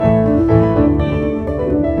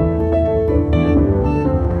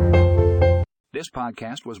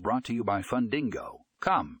podcast was brought to you by Fundingo.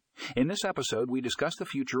 Come. In this episode, we discuss the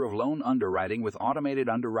future of loan underwriting with automated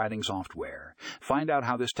underwriting software. Find out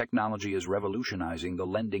how this technology is revolutionizing the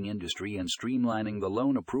lending industry and streamlining the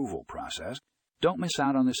loan approval process. Don't miss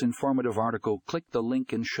out on this informative article. Click the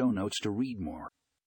link in show notes to read more.